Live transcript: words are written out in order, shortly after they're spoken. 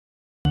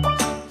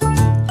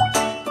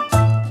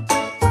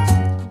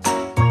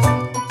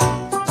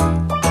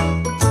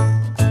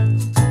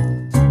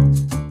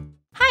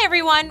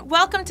everyone,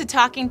 welcome to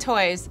Talking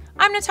Toys.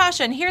 I'm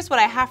Natasha and here's what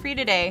I have for you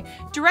today.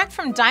 Direct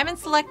from Diamond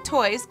Select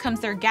Toys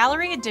comes their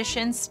Gallery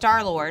Edition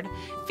Star-Lord,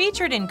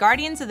 featured in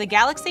Guardians of the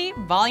Galaxy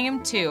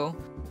Volume 2.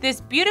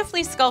 This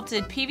beautifully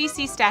sculpted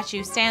PVC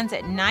statue stands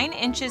at 9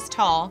 inches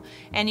tall,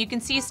 and you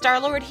can see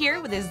Star-Lord here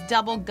with his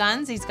double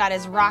guns. He's got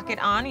his rocket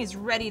on, he's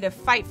ready to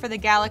fight for the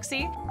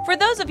galaxy. For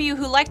those of you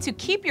who like to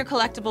keep your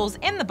collectibles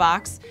in the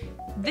box,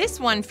 this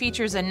one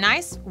features a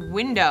nice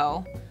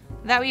window.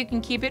 That way you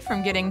can keep it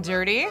from getting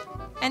dirty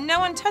and no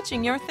one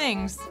touching your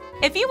things.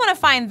 If you want to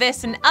find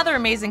this and other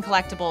amazing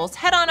collectibles,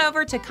 head on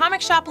over to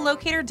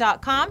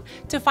comicshoplocator.com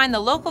to find the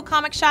local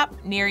comic shop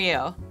near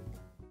you.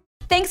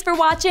 Thanks for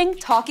watching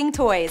Talking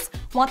Toys.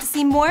 Want to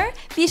see more?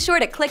 Be sure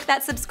to click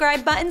that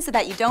subscribe button so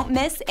that you don't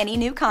miss any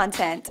new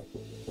content.